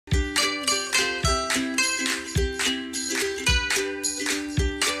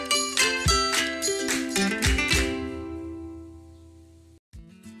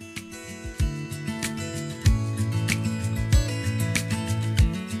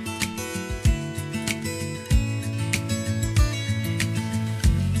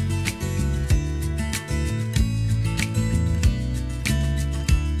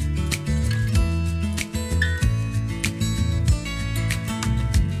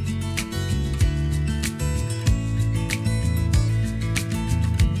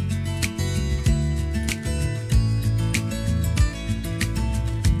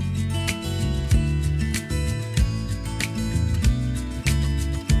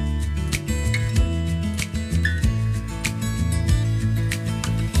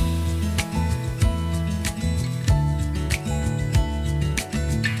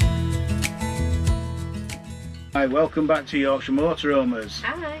Hi, welcome back to Yorkshire Motoroamers.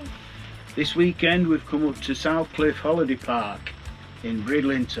 Hi. This weekend we've come up to South Cliff Holiday Park in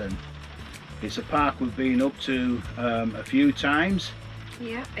Bridlington. It's a park we've been up to a few times.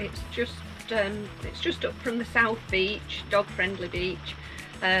 Yeah, it's just up from the South Beach, dog-friendly beach,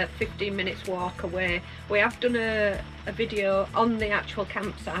 15 minutes walk away. We have done a video on the actual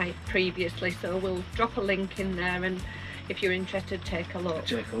campsite previously, so we'll drop a link in there, and if you're interested, take a look.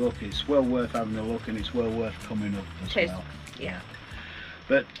 Take a look. It's well worth having a look, and it's well worth coming up as well. Yeah.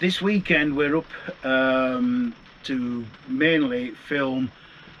 But this weekend we're up to mainly film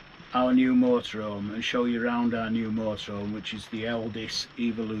our new motorhome and show you around our new motorhome, which is the Elddis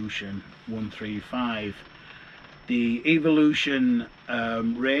Evolution 135. The Evolution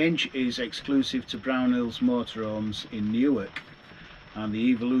range is exclusive to Brownhill's Motorhomes in Newark, and the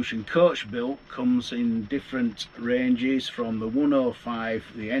Evolution coach built comes in different ranges from the 105,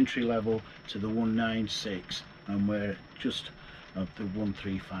 the entry level, to the 196, and we're just at the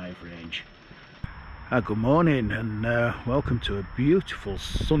 135 range. Good morning, and welcome to a beautiful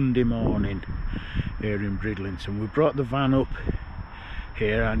Sunday morning here in Bridlington. We brought the van up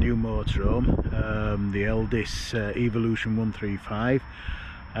here, our new motorhome, the Elddis Evolution 135,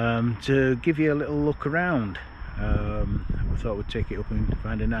 to give you a little look around. We thought we'd take it up and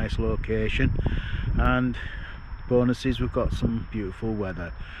find a nice location, and bonuses, we've got some beautiful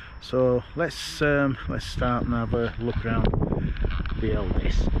weather. So let's start and have a look around the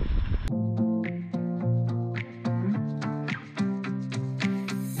Elddis.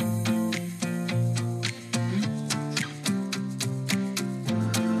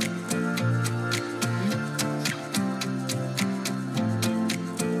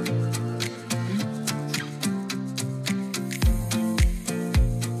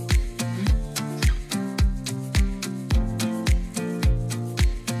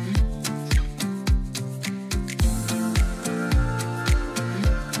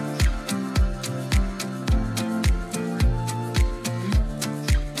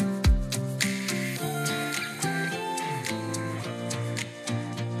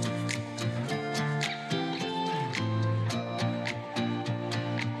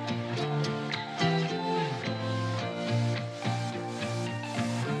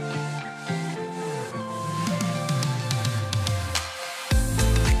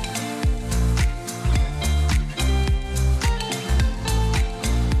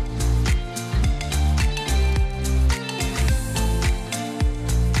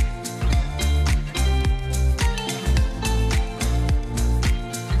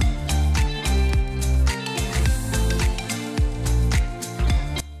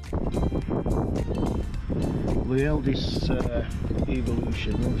 The Elddis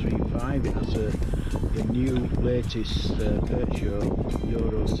Evolution 135, it has the new latest Peugeot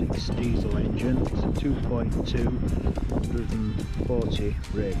Euro 6 diesel engine. It's a 2.2, 140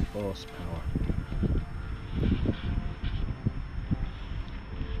 brake horsepower.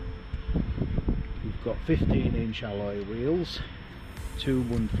 We've got 15-inch alloy wheels,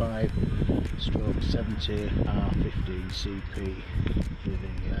 215/70 R15 CP with the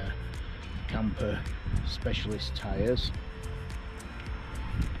camper specialist tyres.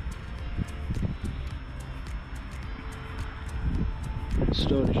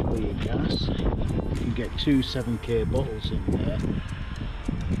 Storage for your gas. You can get two 7k bottles in there.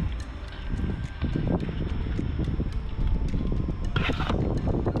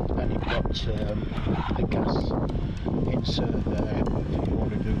 And you've got a gas insert there if you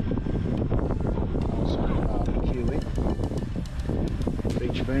want to do outside barbecuing.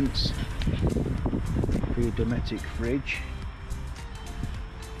 Fridge vents for your Dometic fridge,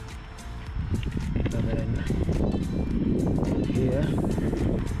 and then here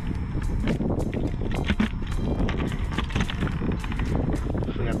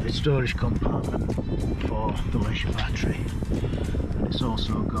we have the storage compartment for the leisure battery, and it's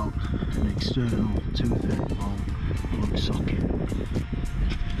also got an external 230-volt plug socket.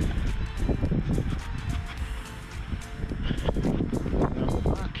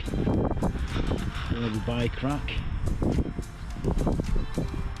 The bike rack,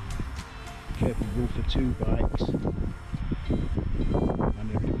 capable for 2 bikes, and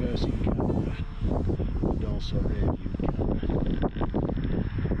a reversing camera, and also a rear view camera.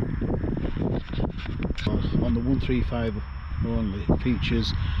 On the 135 only, it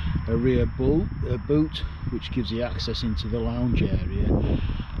features a rear boot which gives you access into the lounge area,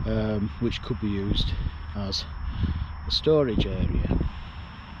 which could be used as a storage area.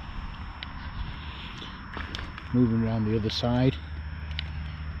 Moving around the other side,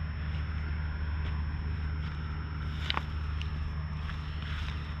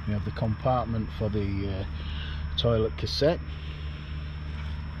 we have the compartment for the toilet cassette,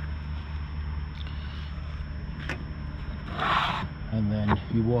 and then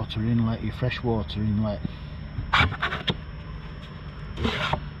your water inlet, your fresh water inlet,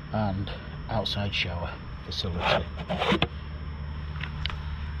 and outside shower facility.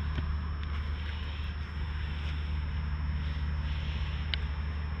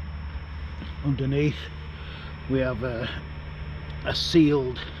 Underneath we have a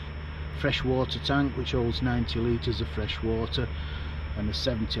sealed freshwater tank which holds 90 litres of fresh water, and a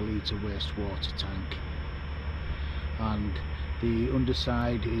 70 litre wastewater tank, and the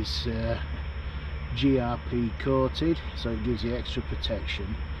underside is GRP coated, so it gives you extra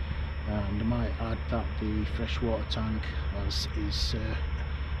protection. And I might add that the freshwater tank is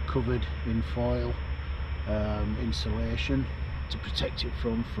covered in foil insulation to protect it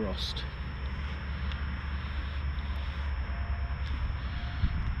from frost.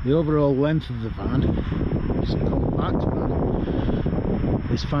 The overall length of the van, it's a compact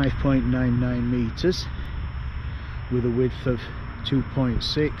van, is 5.99 metres with a width of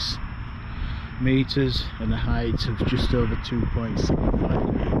 2.6 metres and a height of just over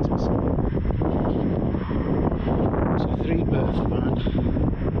 2.75 metres. It's a 3-berth van,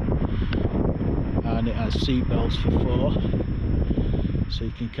 and it has seat belts for 4, so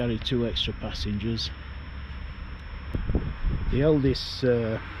you can carry 2 extra passengers. The Elddis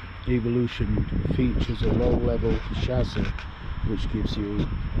Evolution features a low-level chassis which gives you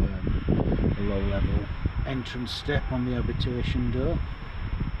a low-level entrance step on the habitation door.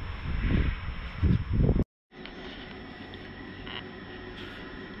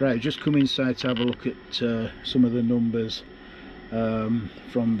 Right, just come inside to have a look at some of the numbers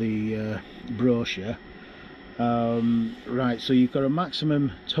from the brochure. Right, so you've got a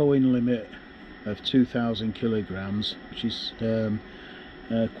maximum towing limit of 2,000 kilograms, which is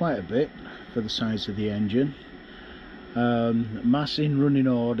quite a bit for the size of the engine. Mass in running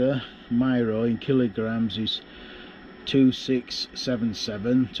order, Miro in kilograms, is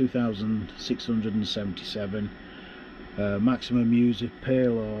 2,677. Maximum user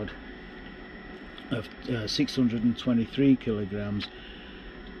payload of 623 kilograms,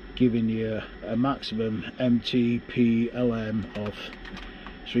 giving you a maximum MTPLM of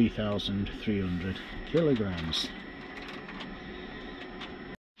 3,300 kilograms.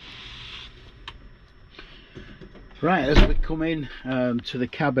 Right, as we come in to the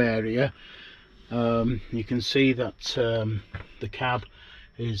cab area, you can see that the cab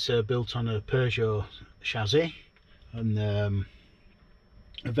is built on a Peugeot chassis, and a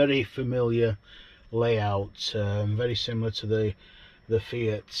very familiar layout, very similar to the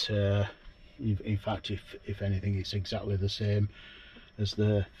Fiat. In fact, if anything, it's exactly the same as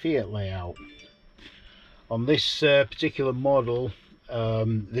the Fiat layout. On this particular model,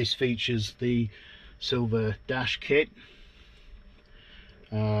 this features the silver dash kit.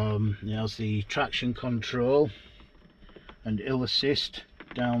 It has the traction control and hill assist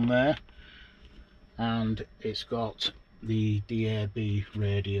down there, and it's got the DAB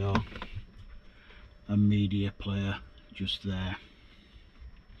radio and media player just there.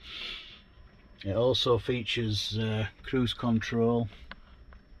 It also features cruise control,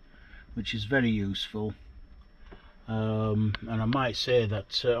 which is very useful, and I might say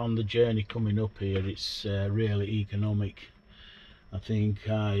that on the journey coming up here it's really economic. I think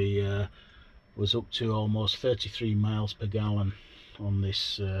I was up to almost 33 miles per gallon on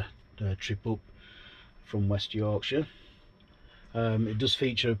this trip up from West Yorkshire. It does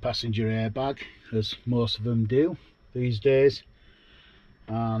feature a passenger airbag, as most of them do these days,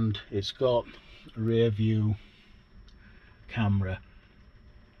 and it's got a rear view camera,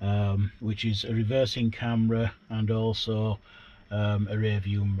 which is a reversing camera, and also a rear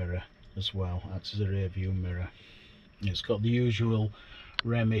view mirror as well, acts as a rear view mirror. It's got the usual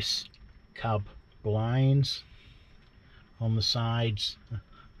Remis cab blinds on the sides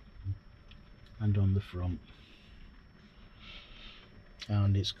and on the front,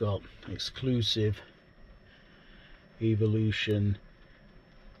 and it's got exclusive Evolution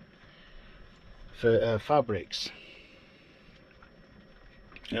for fabrics.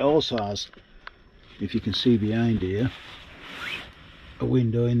 It also has, if you can see behind here, a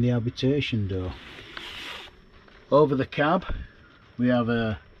window in the habitation door. Over the cab we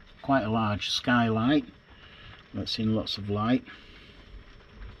have quite a large skylight that's in lots of light.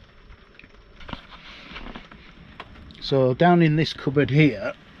 So down in this cupboard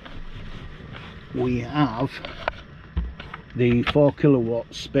here we have the 4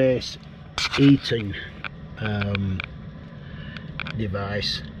 kilowatt space heating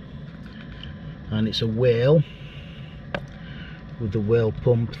device, and it's a whale with the whale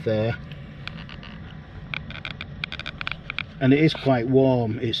pump there, and it is quite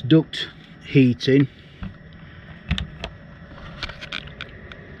warm. It's duct heating,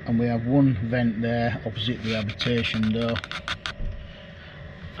 and we have one vent there opposite the habitation door,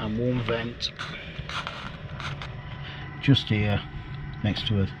 and one vent just here next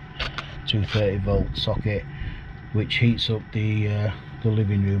to a 230 volt socket, which heats up the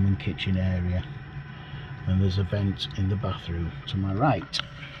living room and kitchen area. And there's a vent in the bathroom to my right.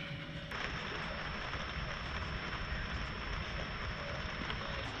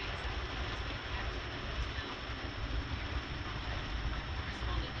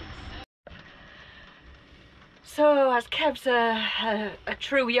 So, as Kev's a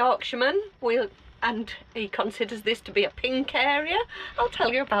true Yorkshireman, and he considers this to be a pink area, I'll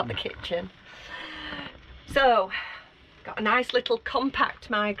tell you about the kitchen. So, got a nice little compact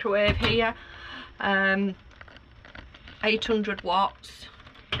microwave here, 800 watts.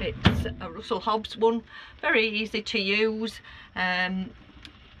 It's a Russell Hobbs one, very easy to use,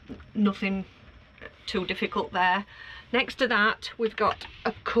 nothing too difficult there. Next to that, we've got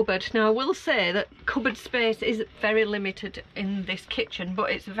a cupboard. Now, I will say that cupboard space is very limited in this kitchen, but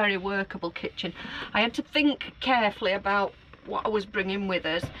it's a very workable kitchen. I had to think carefully about what I was bringing with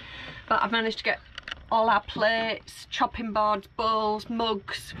us, but I've managed to get all our plates, chopping boards, bowls,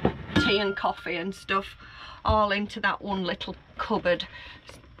 mugs, tea and coffee and stuff all into that one little cupboard.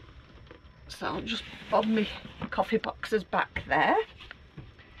 So I'll just bob my coffee boxes back there.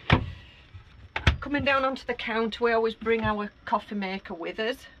 Coming down onto the counter, we always bring our coffee maker with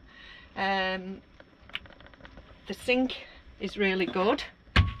us. The sink is really good.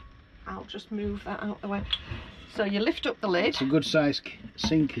 I'll just move that out the way. So you lift up the lid. It's a good size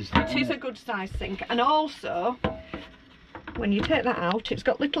sink, is that? It is a good size sink, and also when you take that out, it's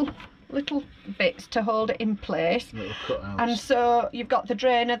got little bits to hold it in place. Little cutouts. And so you've got the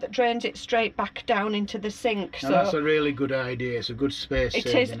drainer that drains it straight back down into the sink. Now so that's a really good idea. It's a good space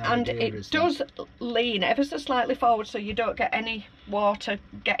saving it is, idea, and it does lean ever so slightly forward, so you don't get any water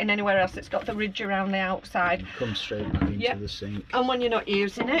getting anywhere else. It's got the ridge around the outside. It comes straight back into the sink. And when you're not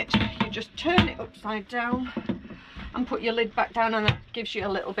using it, you just turn it upside down and put your lid back down, and that gives you a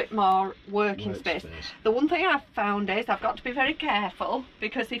little bit more working space. The one thing I've found is I've got to be very careful,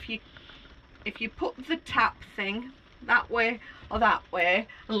 because if you put the tap thing that way or that way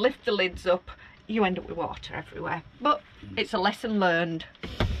and lift the lids up, you end up with water everywhere. But it's a lesson learned.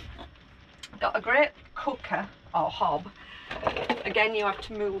 Got a great cooker or hob. Again, you have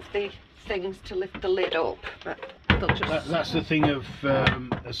to move the things to lift the lid up, but they'll just... That's the thing of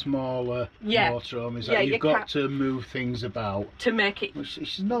a smaller motorhome, is that you've got to move things about to make it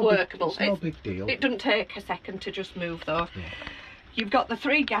workable. It's no big deal. It doesn't take a second to just move those. Yeah. You've got the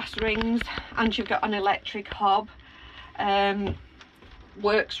 3 gas rings, and you've got an electric hob.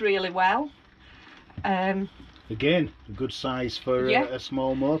 Works really well. Again, a good size for a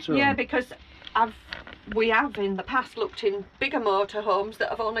small motorhome. Yeah, because we have in the past looked in bigger motorhomes that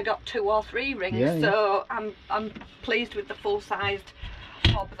have only got 2 or 3 rings. Yeah, so I'm pleased with the full-sized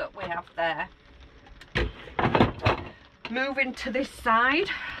hob that we have there. Moving to this side,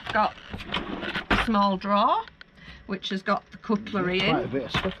 got a small drawer, which has got the cutlery in. Quite a bit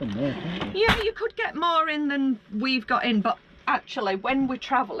of stuff in there, isn't it? Yeah, you could get more in than we've got in, but actually when we're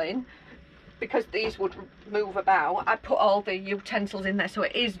travelling, because these would move about, I put all the utensils in there, so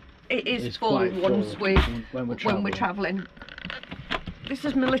it is full once when we're travelling. This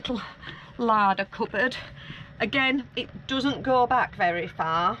is my little larder cupboard. Again, it doesn't go back very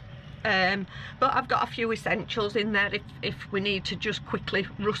far, but I've got a few essentials in there if we need to just quickly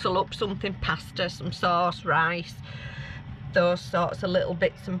rustle up something, pasta, some sauce, rice, those sorts of little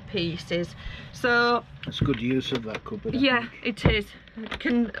bits and pieces. So it's good use of that cupboard. Yeah, it is. It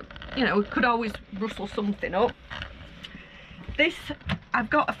can, you know, we could always rustle something up. This, I've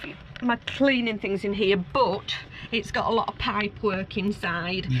got a few my cleaning things in here, but it's got a lot of pipe work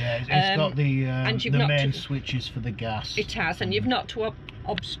inside. Yeah, it's got the main switches for the gas. It has, and you've not to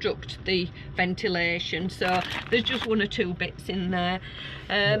obstruct the ventilation, so there's just 1 or 2 bits in there.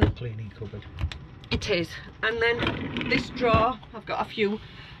 Cleaning cupboard. It is. And then this drawer, I've got a few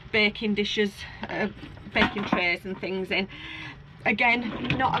baking dishes, baking trays and things in.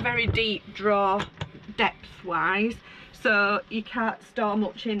 Again, not a very deep drawer depth wise, so you can't store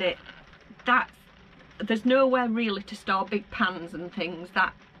much in it. There's nowhere really to store big pans and things,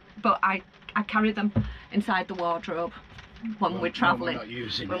 but I carry them inside the wardrobe when we're travelling,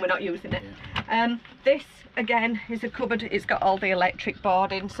 when we're not using it. Yeah. This again is a cupboard. It's got all the electric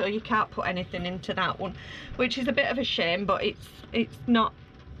boarding, so you can't put anything into that one, which is a bit of a shame, but it's no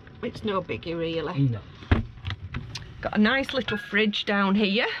biggie really. No. Got a nice little fridge down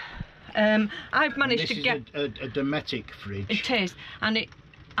here. I've managed to get a Dometic fridge. It is, and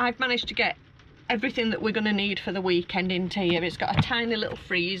I've managed to get everything that we're going to need for the weekend into here. It's got a tiny little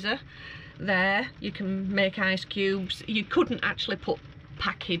freezer there. You can make ice cubes. You couldn't actually put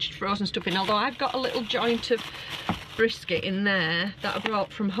packaged frozen stuff in, although I've got a little joint of brisket in there that I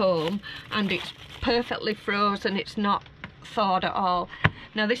brought from home, and it's perfectly frozen. It's not thawed at all.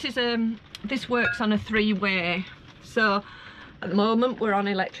 Now this is this works on a 3-way, so at the moment we're on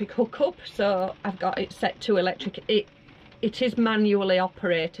electric hookup, so I've got it set to electric. It is manually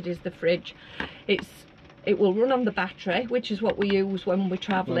operated, is the fridge. It will run on the battery, which is what we use when we're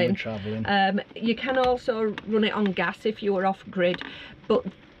travelling. You can also run it on gas if you are off grid, but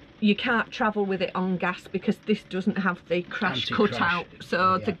you can't travel with it on gas because this doesn't have the crash cutout,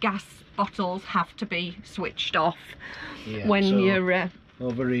 so the gas bottles have to be switched off when you're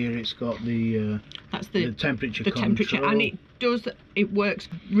over here. It's got the temperature control, and it works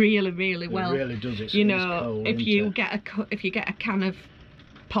really well. It really does. It's cold, if you get a can of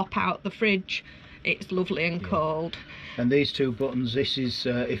pop out the fridge, it's lovely and cold. And these 2 buttons, this is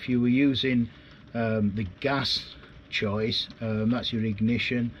if you were using the gas choice, that's your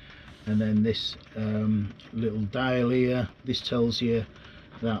ignition, and then this little dial here, this tells you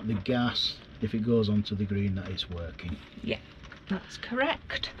that the gas, if it goes onto the green, that it's working. Yeah, that's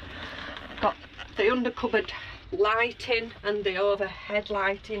correct. Got the undercupboard lighting and the overhead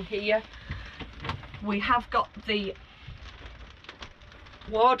lighting here. We have got the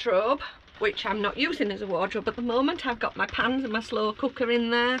wardrobe, which I'm not using as a wardrobe at the moment. I've got my pans and my slow cooker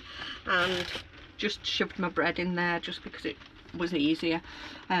in there, and just shoved my bread in there just because it was easier.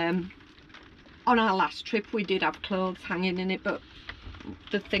 On our last trip we did have clothes hanging in it, but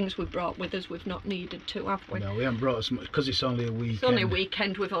the things we've brought with us we've not needed to, have we? No, we haven't brought as much because it's only a weekend. It's only a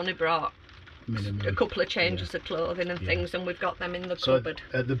weekend. We've only brought a couple of changes of clothing and things, and we've got them in the cupboard.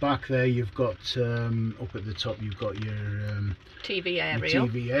 At the back there you've got, up at the top you've got your TV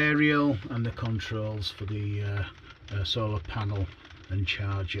aerial and the controls for the solar panel and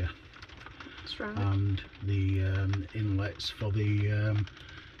charger. That's right. And the inlets for the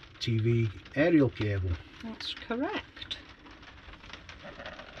TV aerial cable. That's correct.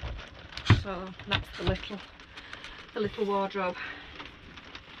 So that's the little wardrobe.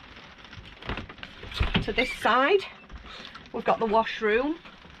 To this side we've got the washroom,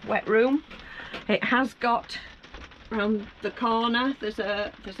 wet room. It has got, around the corner there's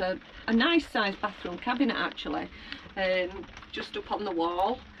a nice sized bathroom cabinet actually, just up on the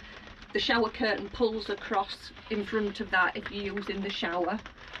wall. The shower curtain pulls across in front of that if you're using the shower,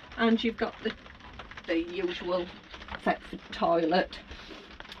 and you've got the usual set for toilet.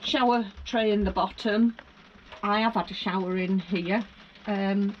 Shower tray in the bottom. I have had a shower in here.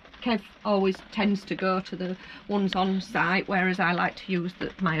 Kev always tends to go to the ones on site, whereas I like to use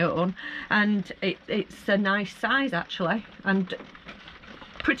my own, and it's a nice size actually, and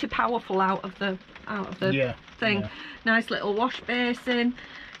pretty powerful out of the thing. Nice little wash basin.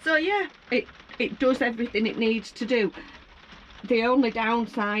 So yeah, it does everything it needs to do. The only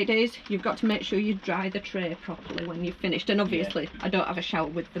downside is you've got to make sure you dry the tray properly when you've finished, and obviously I don't have a shower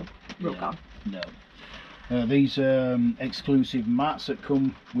with the rug on. No. These exclusive mats that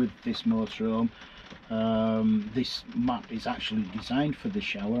come with this motorhome. This mat is actually designed for the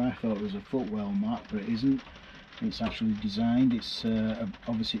shower. I thought it was a footwell mat, but it isn't. It's actually designed. It's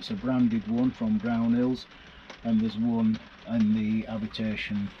obviously it's a branded one from Brown Hills, and there's one in the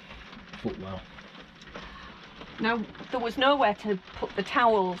habitation footwell. Now there was nowhere to put the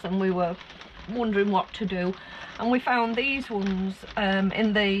towels, and we were wondering what to do, and we found these ones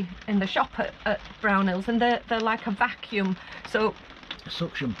in the shop at Brown Hills, and they're like a vacuum, so a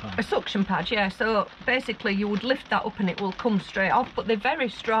suction pad. A suction pad, yeah. So basically you would lift that up and it will come straight off, but they're very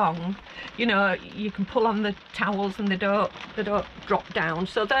strong. You know, you can pull on the towels and they don't drop down,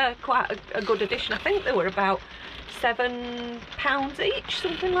 so they're quite a good addition. I think they were about £7 each,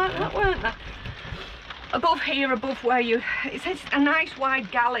 something like that, weren't they? Above here, above where it's a nice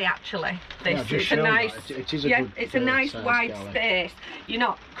wide galley actually. This it's a nice, it's a nice wide space. You're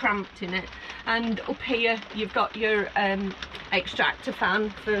not cramped in it. And up here you've got your extractor fan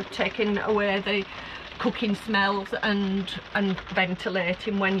for taking away the cooking smells and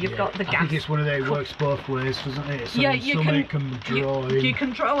ventilating when you've got the gas. I think it's one of those works both ways, doesn't it? So yeah, you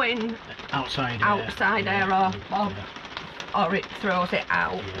can draw in outside air or it throws it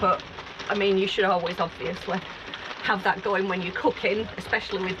out, but I mean, you should always obviously have that going when you're cooking,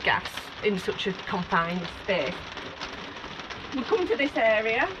 especially with gas in such a confined space. We come to this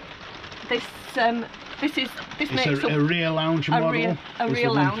area. This This it's makes a rear lounge model. A rear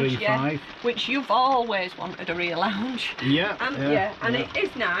lounge, yeah. 135. Which you've always wanted a rear lounge. Yeah, and it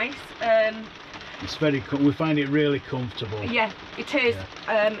is nice. It's very. We find it really comfortable. Yeah, it is.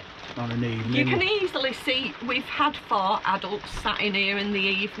 Yeah. On an evening. You can easily see we've had 4 adults sat in here in the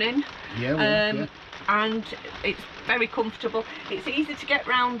evening. Yeah, yeah. And it's very comfortable. It's easy to get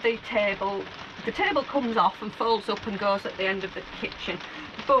round the table. The table comes off and folds up and goes at the end of the kitchen,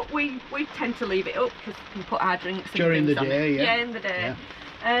 but we tend to leave it up because we can put our drinks and during the things day. on it. Yeah, in the day.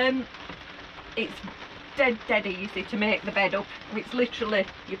 Yeah. It's dead easy to make the bed up. It's literally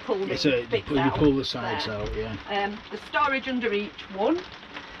you pull the bits out. You pull the sides out. Yeah. The storage under each one,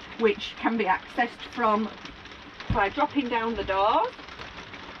 which can be accessed from by dropping down the doors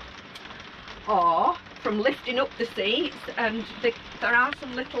or from lifting up the seats, and there are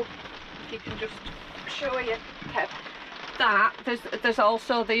some little, if you can just show you, that there's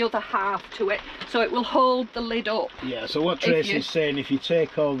also the other half to it, so it will hold the lid up. Yeah, so what Tracey's saying, if you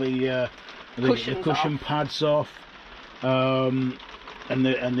take all the cushion pads off, and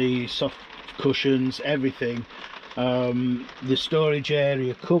the soft cushions, everything, the storage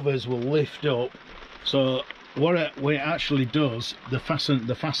area covers will lift up. So what it actually does, they fasten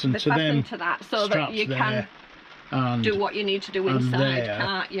to that, so that you can do what you need to do inside,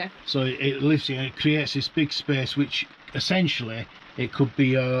 can't you? So it lifts it, and it creates this big space, which essentially it could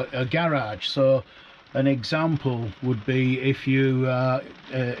be a garage. So an example would be if you're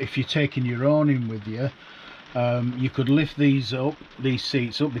taking your awning with you, you could lift these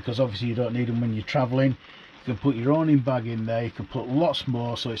seats up, because obviously you don't need them when you're travelling. You can put your awning bag in there, you can put lots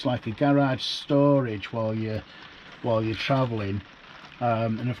more, so it's like a garage storage while you're travelling.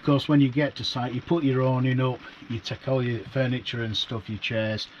 And of course when you get to site, you put your awning up, you take all your furniture and stuff, your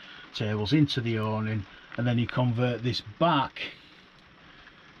chairs, tables, into the awning, and then you convert this back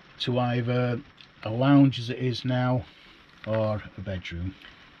to either a lounge as it is now, or a bedroom.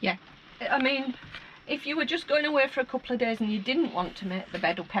 Yeah, I mean, if you were just going away for a couple of days and you didn't want to make the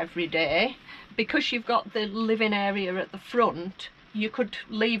bed up every day, because you've got the living area at the front, you could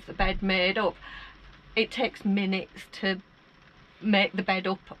leave the bed made up. It takes minutes to make the bed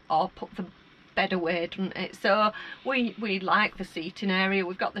up or put the bed away, doesn't it? So we like the seating area.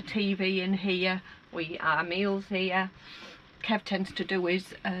 We've got the TV in here, our meals here. Kev tends to do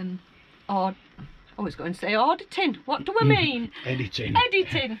his I was going to say auditing. What do I mean? Editing.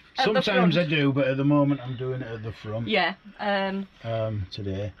 Editing. Sometimes I do, but at the moment I'm doing it at the front. Yeah.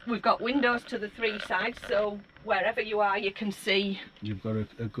 Today. We've got windows to the 3 sides, so wherever you are, you can see. You've got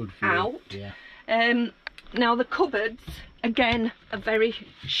a good view. Out. Yeah. Now the cupboards, again, are very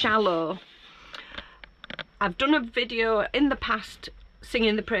shallow. I've done a video in the past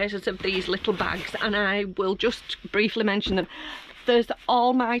singing the praises of these little bags, and I will just briefly mention them. There's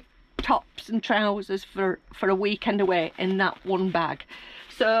all my tops and trousers for a weekend away in that one bag,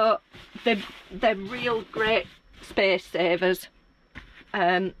 so they're real great space savers.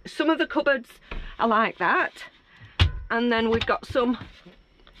 Some of the cupboards are like that, and then we've got some,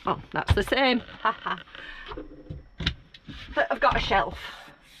 oh, that's the same, haha, that have got a shelf,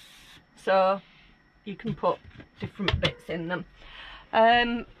 so you can put different bits in them,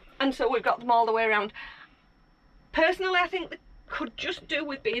 and so we've got them all the way around. Personally, I think could just do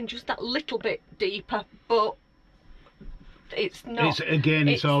with being just that little bit deeper, but it's not.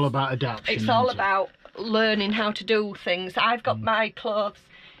 It's all about adaptation. It's all about learning how to do things. I've got my clothes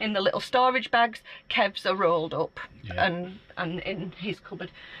in the little storage bags. Kev's are rolled up, yeah, and in his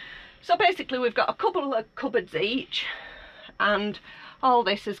cupboard. So basically we've got a couple of cupboards each, and all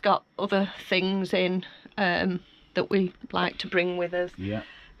this has got other things in that we like to bring with us. Yeah.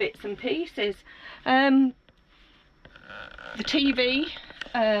 Bits and pieces. The TV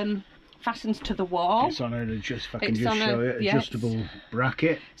fastens to the wall. It's on if I can just show it, adjustable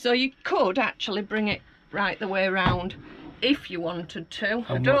bracket. So you could actually bring it right the way around if you wanted to. And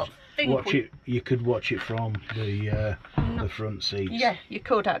I don't think you could watch it from the front seats. Yeah, you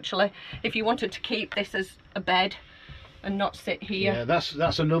could actually, if you wanted to keep this as a bed and not sit here. Yeah,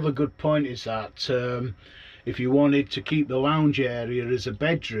 that's another good point, is that if you wanted to keep the lounge area as a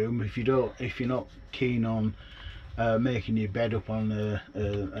bedroom, if you're not keen on making your bed up on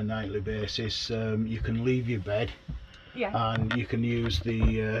a nightly basis, you can leave your bed, yeah, and you can use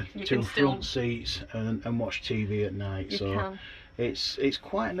the 2 front seats and watch TV at night. So it's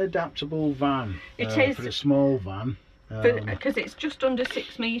quite an adaptable van. It is for a small van, because it's just under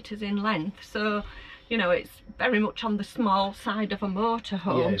 6 metres in length, so you know it's very much on the small side of a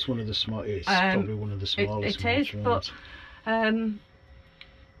motorhome. Yeah, it's one of the small. It's probably one of the smallest. It is, but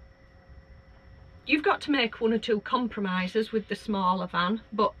you've got to make 1 or 2 compromises with the smaller van,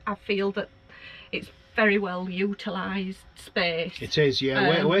 but I feel that it's very well utilised space. It is,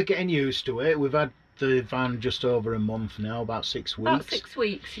 yeah. We're getting used to it. We've had the van just over a month now, about 6 weeks. About 6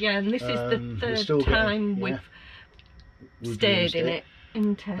 weeks, yeah, and this is the third time we've stayed in it.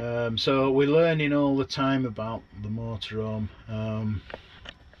 So we're learning all the time about the motorhome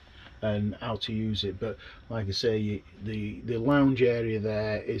and how to use it. But like I say, the lounge area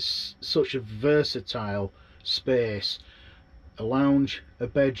there is such a versatile space. A lounge, a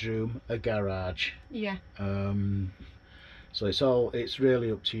bedroom, a garage. Yeah. So it's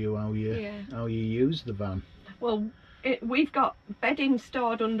really up to you how you use the van. Well, we've got bedding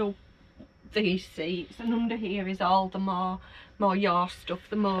stored under these seats, and under here is all the more your stuff,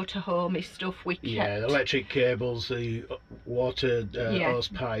 the motorhome stuff we kept. Yeah, the electric cables, the water hose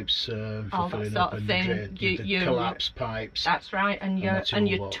pipes all for that filling sort up, of and thing. the collapse pipes. That's right, and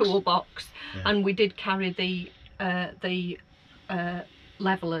your toolbox. Yeah. And we did carry the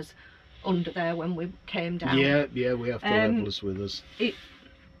levelers under there when we came down. Yeah, we have the levelers with us.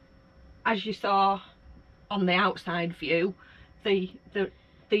 As you saw on the outside view,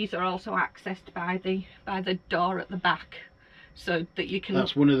 these are also accessed by the door at the back, so that you can.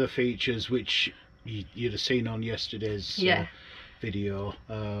 That's one of the features which you'd have seen on yesterday's video.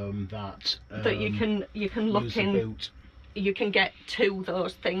 That you can look in. Boot. You can get to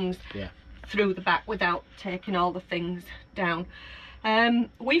those things through the back without taking all the things down.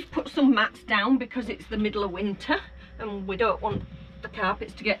 We've put some mats down because it's the middle of winter and we don't want the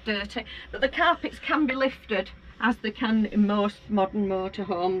carpets to get dirty, but the carpets can be lifted, as they can in most modern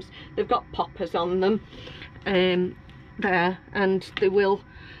motorhomes. They've got poppers on them there, and they will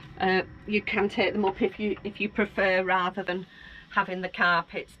you can take them up if you prefer, rather than having the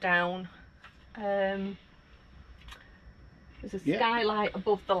carpets down. There's a skylight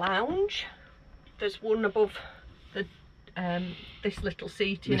above the lounge. There's one above the this little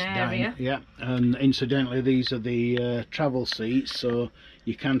seating area. Yeah, and incidentally, these are the travel seats, so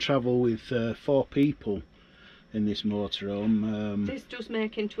you can travel with 4 people in this motorhome. This does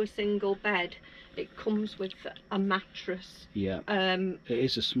make into a single bed. It comes with a mattress. Yeah, it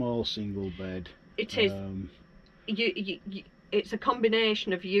is a small single bed. It is. It's a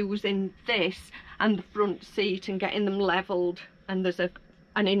combination of using this and the front seat and getting them levelled, and there's an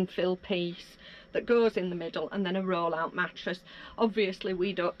infill piece that goes in the middle, and then a roll-out mattress. Obviously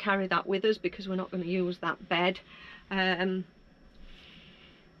we don't carry that with us because we're not going to use that bed.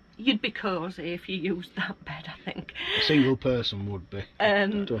 You'd be cosy if you used that bed, I think. A single person would be.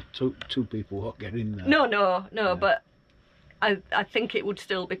 Two people won't get in there. No, but I think it would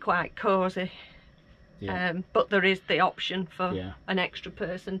still be quite cosy. Yeah. But there is the option for an extra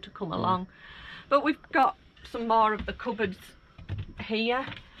person to come along. But we've got some more of the cupboards here.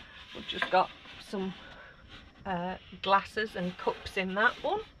 We've just got some glasses and cups in that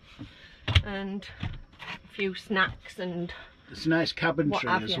one, and a few snacks, and it's a nice cabin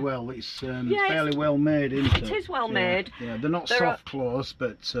tray as well. It's fairly well made, isn't it? It is well made. Yeah, they're not soft close,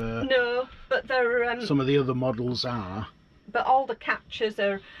 but no, but they're some of the other models are. But all the catches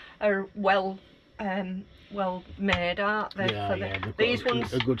are well made, aren't they? Yeah, these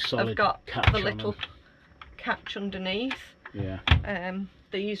ones a good solid have got catch the little catch underneath. Yeah.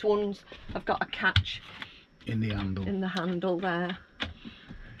 These ones have got a catch in the handle. In the handle there.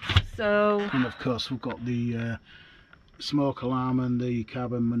 So. And of course we've got the smoke alarm and the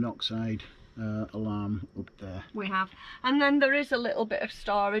carbon monoxide alarm up there. We have, and then there is a little bit of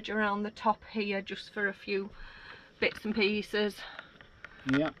storage around the top here, just for a few bits and pieces.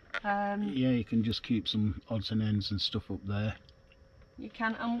 Yeah. Yeah, you can just keep some odds and ends and stuff up there. You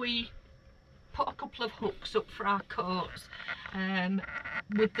can, and we put a couple of hooks up for our coats.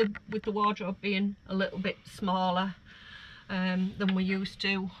 With the wardrobe being a little bit smaller than we used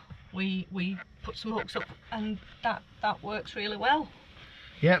to, we put some hooks up, and that works really well.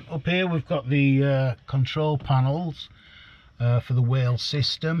 Yep, up here we've got the control panels for the wheel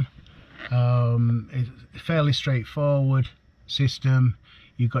system. It's a fairly straightforward system.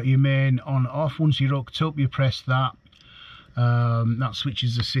 You've got your main on off. Once you're hooked up, you press that. That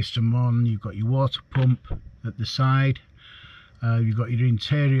switches the system on. You've got your water pump at the side. You've got your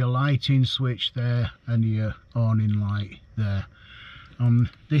interior lighting switch there, and your awning light there. On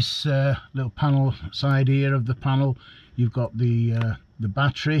this little panel side here of the panel, you've got the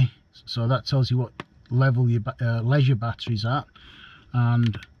battery, so that tells you what level your leisure battery's at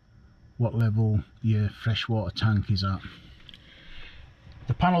and what level your freshwater tank is at.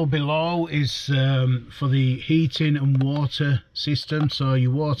 The panel below is for the heating and water system, so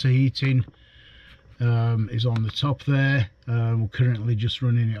your water heating is on the top there. We're currently just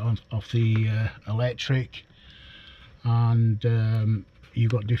running it off the electric, and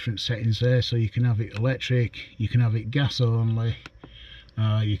you've got different settings there, so you can have it electric, you can have it gas only,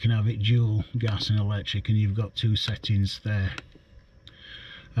 you can have it dual gas and electric, and you've got 2 settings there.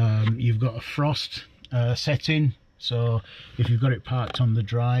 You've got a frost setting, so if you've got it parked on the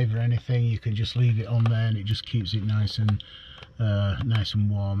drive or anything, you can just leave it on there and it just keeps it nice and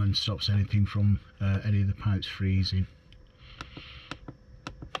warm and stops anything from any of the pipes freezing.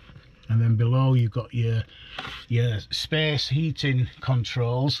 And then below you've got your space heating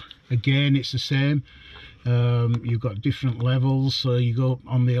controls. Again, it's the same. You've got different levels, so you go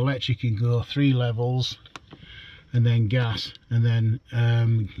on the electric, you can go 3 levels, and then gas, and then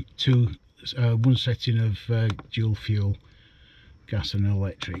one setting of dual fuel, gas and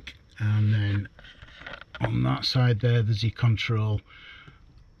electric. And then on that side there's your control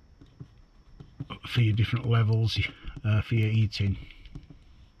for your different levels for your heating.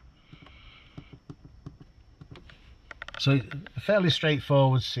 So a fairly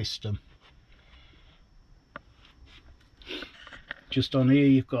straightforward system. Just on here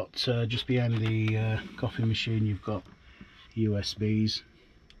you've got, just behind the coffee machine, you've got USBs,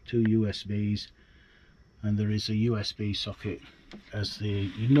 2 USBs, and there is a USB socket as there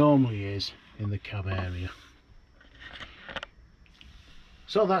normally is in the cab area.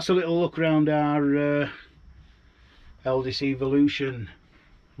 So that's a little look around our Elddis Evolution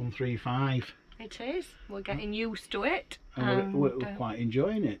 135. It is. We're getting used to it. And we're quite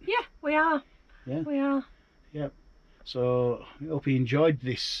enjoying it. Yeah, we are. Yeah. We are. Yep. So I hope you enjoyed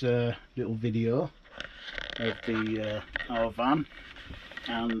this little video of our van,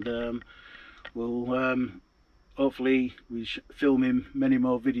 and we'll hopefully we're filming many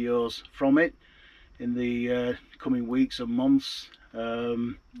more videos from it in the coming weeks and months.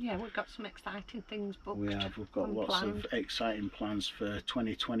 Yeah, we've got some exciting things booked. We've got lots planned. of exciting plans for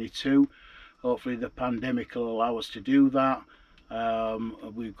 2022. Hopefully the pandemic will allow us to do that.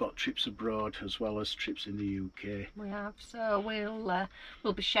 We've got trips abroad as well as trips in the UK. We have, so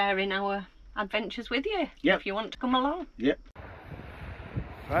we'll be sharing our adventures with you. Yep. If you want to come along. Yep.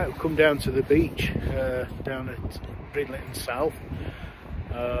 Right, we've come down to the beach down at Bridlington South.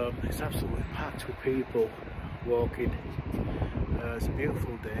 It's absolutely packed with people walking. It's a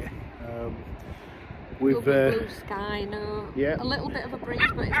beautiful day. We've blue sky now. Yeah. A little bit of a breeze,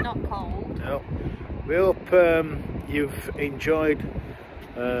 but it's not cold. No. We hope you've enjoyed,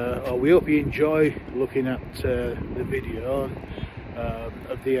 or we hope you enjoy looking at the video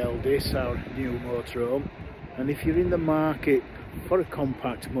of the Elddis, our new motorhome. And if you're in the market for a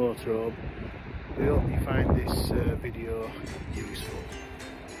compact motorhome, we hope you find this video useful.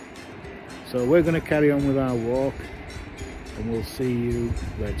 So we're going to carry on with our walk, and we'll see you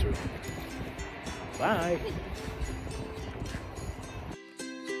later on. Bye.